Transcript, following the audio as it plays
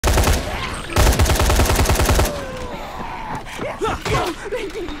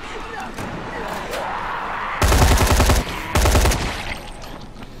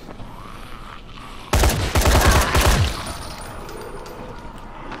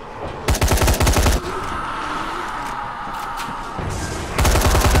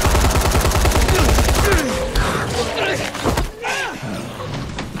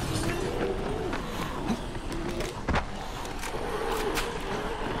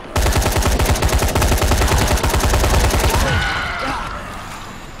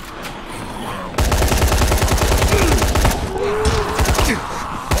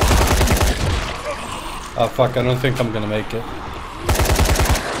Oh fuck, I don't think I'm gonna make it.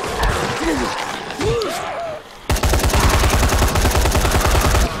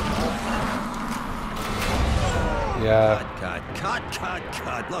 Yeah. Cut.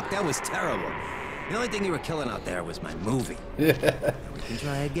 Look, that was terrible. The only thing you were killing out there was my movie. Yeah. Now we can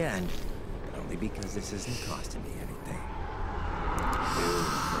try again. But only because this isn't costing me anything.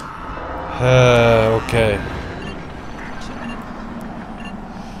 Okay.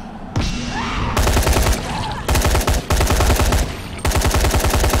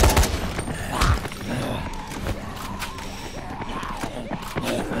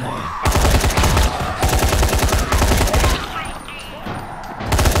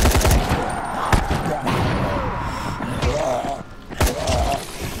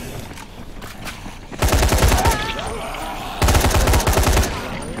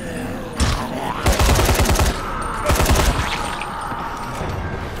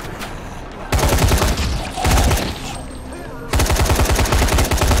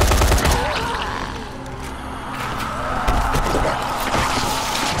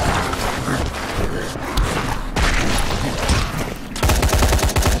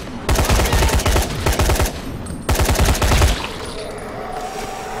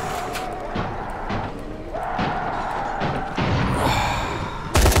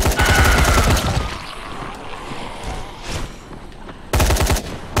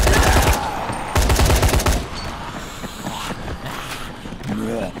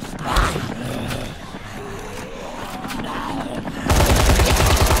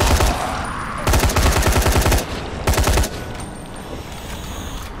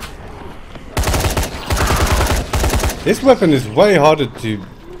 This weapon is way harder to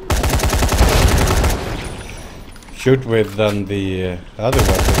shoot with than the other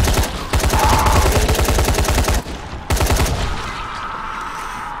weapon.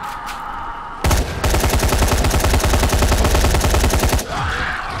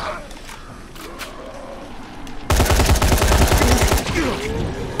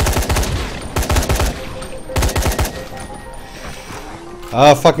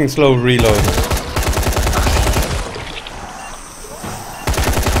 Ah, fucking slow reload.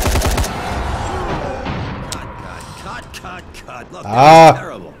 Cut. Look, that was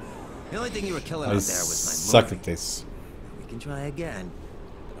terrible. The only thing you were killing out there was my movie. Suck at this. We can try again,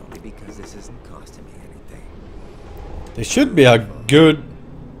 but only because this isn't costing me anything. There should be a good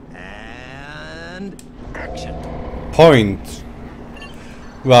And action. point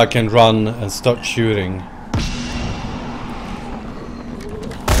where I can run and start shooting.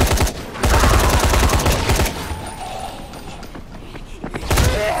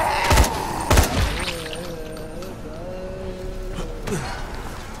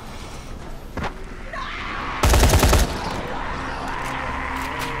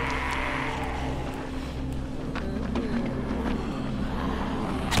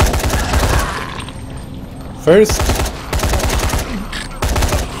 First,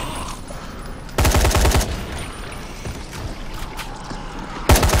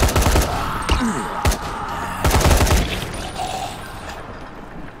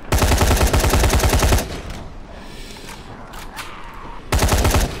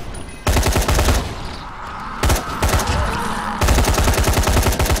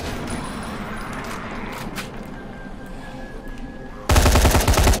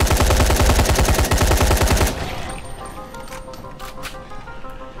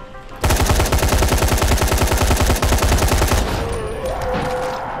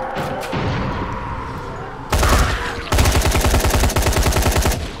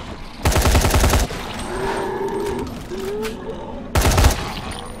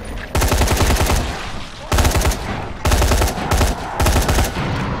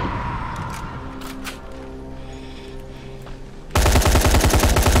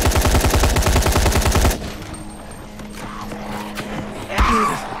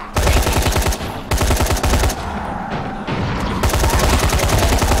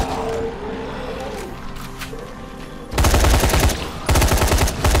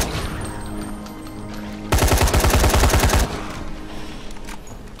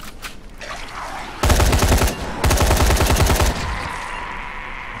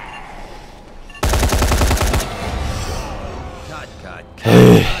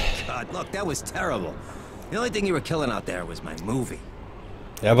 cut. Look, that was terrible. The only thing you were killing out there was my movie.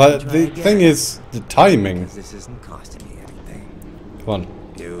 Yeah, but the thing is the timing. This isn't costing me anything. Come on.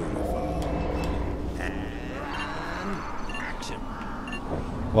 Beautiful. And action.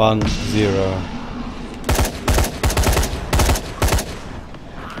 1, 0.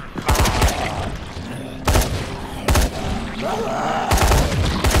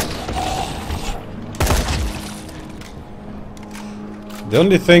 The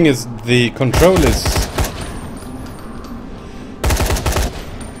only thing is the control is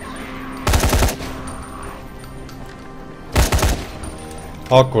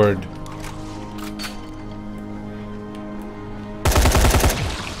awkward.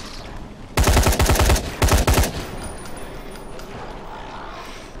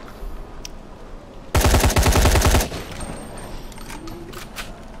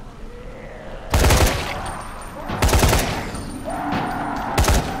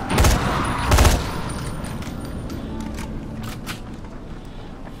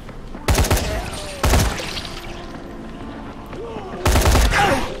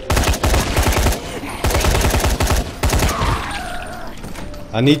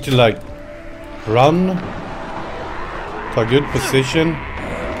 I need to like run to a good position.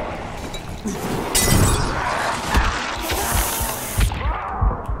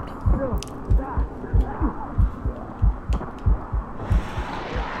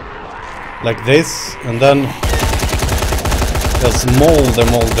 Like this, and then just mold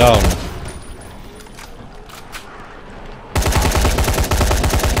them all down.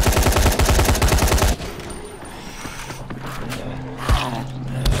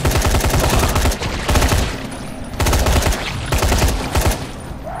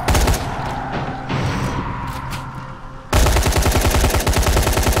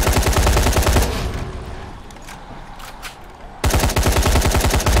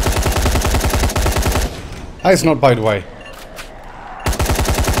 It's not, by the way.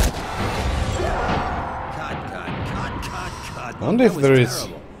 Cut. I wonder if there is.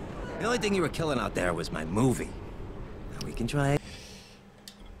 Terrible. The only thing you were killing out there was my movie. Now we can try.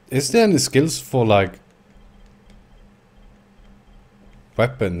 Is there any skills for like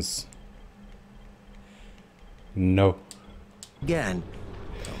weapons? No. Again,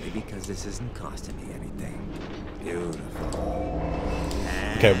 only because this isn't costing me anything. Beautiful.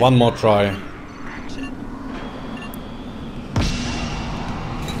 Okay, one more try.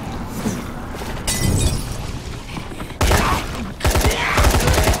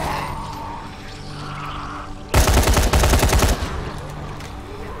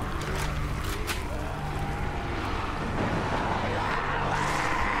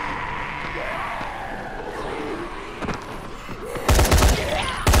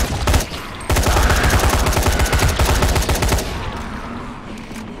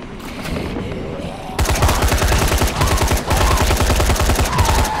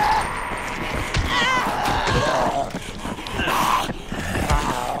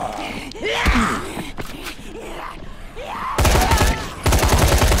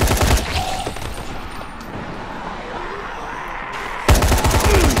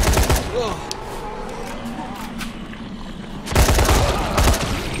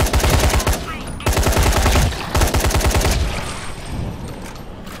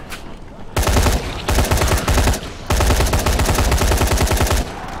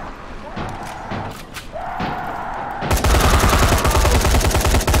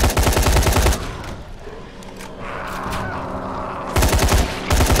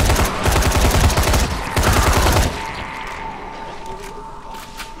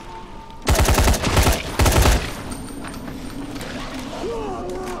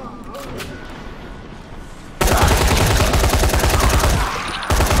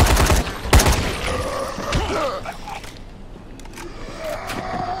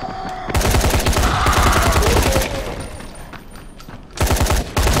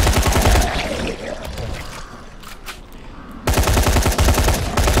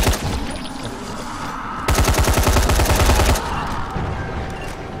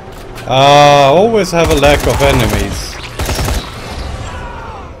 Always have a lack of enemies.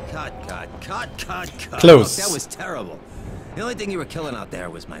 Cut. Close. Look, that was terrible. The only thing you were killing out there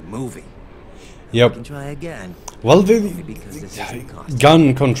was my movie. Yep. We can try again. Well, the Because this isn't costing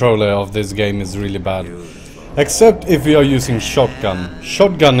gun controller of this game is really bad. Except if you are using shotgun.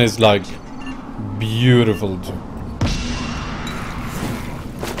 Shotgun is like beautiful too.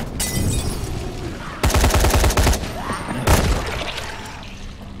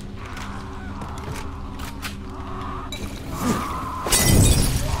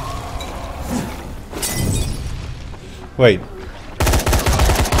 Wait.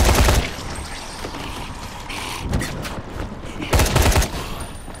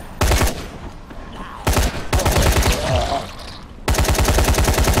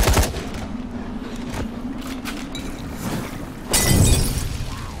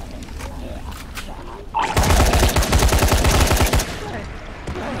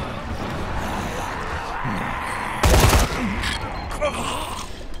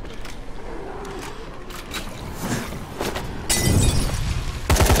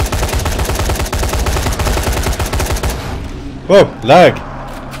 Whoa, lag.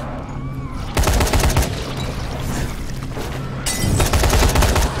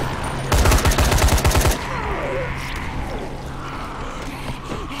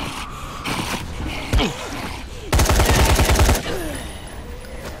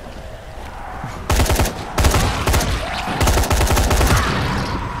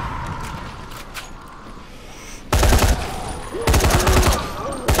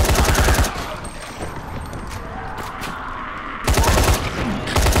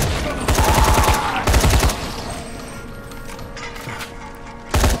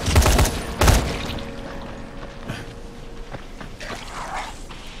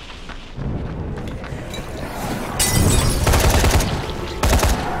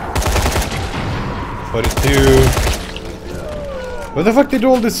 42. Where the fuck did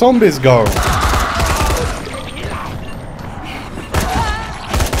all the zombies go?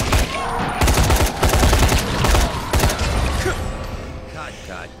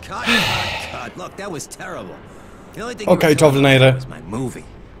 Cut. Look, that was terrible. The only thing Okay, Tofflenator. was my movie.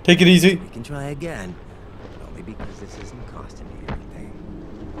 Take it easy. We can try again. Only because this isn't costing me anything.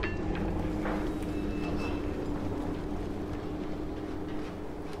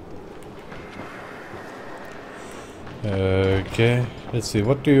 Okay, let's see,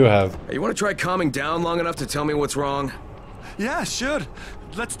 what do you have? Hey, you want to try calming down long enough to tell me what's wrong? Yeah, sure.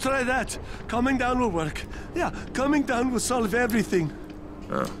 Let's try that. Calming down will work. Yeah, calming down will solve everything.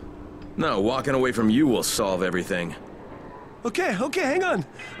 Oh. No, walking away from you will solve everything. Okay, hang on.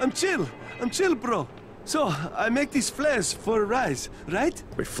 I'm chill, bro. So, I make these flares for Rise, right?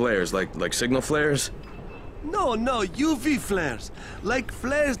 Wait, flares? Like signal flares? No, UV flares. Like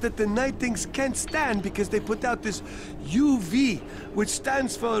flares that the Night Things can't stand because they put out this UV, which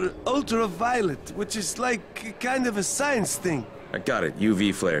stands for ultraviolet, which is like kind of a science thing. I got it.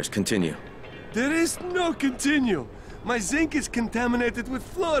 UV flares. Continue. There is no continue. My zinc is contaminated with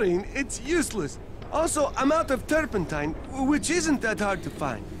fluorine. It's useless. Also, I'm out of turpentine, which isn't that hard to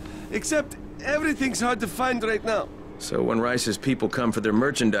find. Except, everything's hard to find right now. So when Rice's people come for their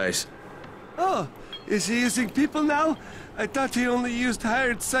merchandise... Oh, is he using people now? I thought he only used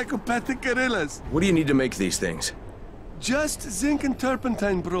hired psychopathic gorillas. What do you need to make these things? Just zinc and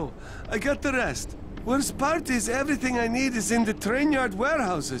turpentine, bro. I got the rest. Worst part is everything I need is in the train yard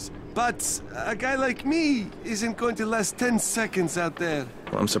warehouses. But a guy like me isn't going to last 10 seconds out there.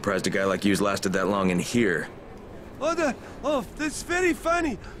 Well, I'm surprised a guy like you's lasted that long in here. Oh, that's very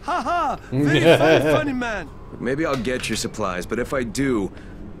funny. Ha! Very funny, man. Maybe I'll get your supplies, but if I do,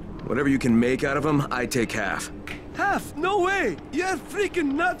 whatever you can make out of them, I take half. Half? No way! You're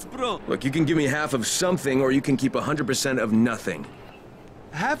freaking nuts, bro! Look, you can give me half of something, or you can keep 100% of nothing.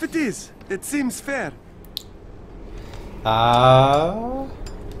 Half it is. It seems fair. Well,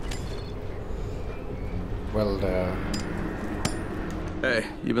 Hey,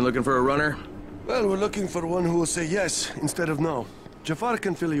 you been looking for a runner? Well, we're looking for one who will say yes instead of no. Jafar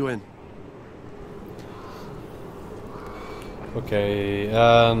can fill you in. okay,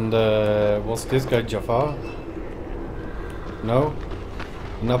 and was this guy Jafar? No?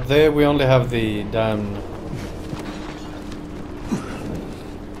 And up there we only have the damn...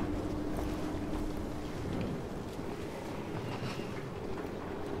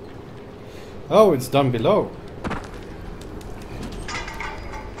 Oh, it's down below.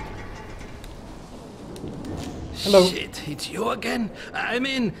 Hello. Shit, it's you again? I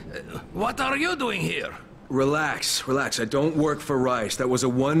mean, what are you doing here? Relax. I don't work for Rice. That was a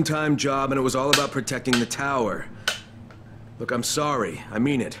one-time job, and it was all about protecting the tower. Look, I'm sorry. I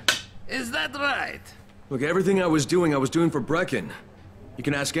mean it. Is that right? Look, everything I was doing for Brecken. You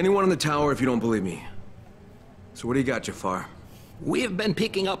can ask anyone in the tower if you don't believe me. So what do you got, Jafar? We've been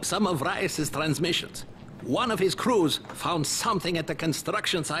picking up some of Rice's transmissions. One of his crews found something at the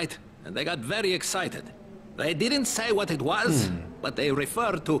construction site, and they got very excited. They didn't say what it was, but they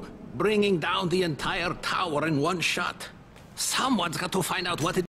referred to bringing down the entire tower in one shot. Someone's got to find out what it